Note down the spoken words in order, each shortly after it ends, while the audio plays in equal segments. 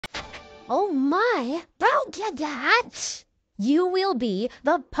Oh my, polka dots! You will be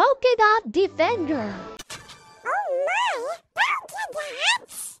the polka dot defender. Oh my, polka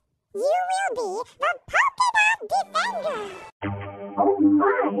dots! You will be the polka dot defender. Oh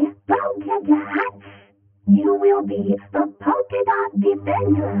my, polka dots! You will be the polka dot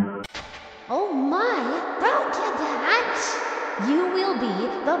defender. Oh my, polka dots! You will be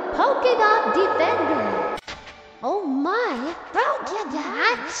the polka dot defender. Oh my, polka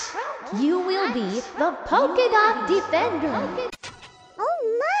dots! You will be the polka dot defender. Oh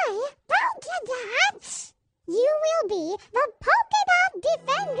my, polka dots! You will be the polka dot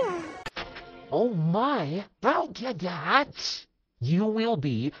defender. Oh my, polka dots! You will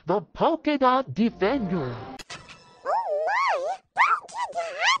be the polka dot defender. Oh my, polka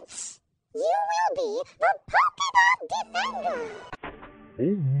dots! You will be the polka dot defender.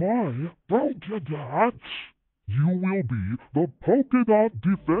 Oh my, polka dots! You will be the polka dot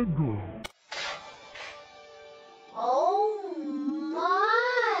defender. Oh my,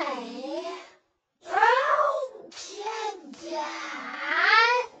 polka dots!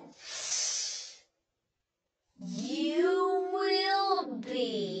 You will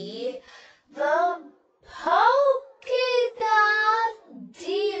be the polka dot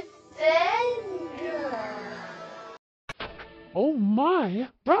defender. Oh my,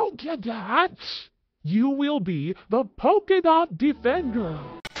 polka dots! You will be the polka dot defender.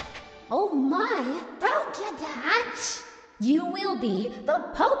 Oh my, polka dots! You will be the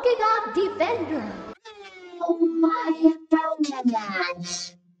polka dot defender. Oh my, polka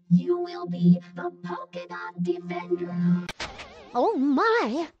dots! You will be the polka dot defender. Oh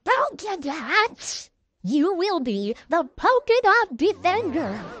my, polka dots! You will be the polka dot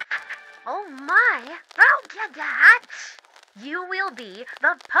defender. Oh my, polka dots! You will be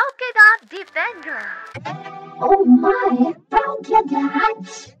the polka dot defender. Oh my, polka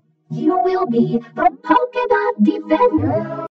dots! You will be the polka dot defender.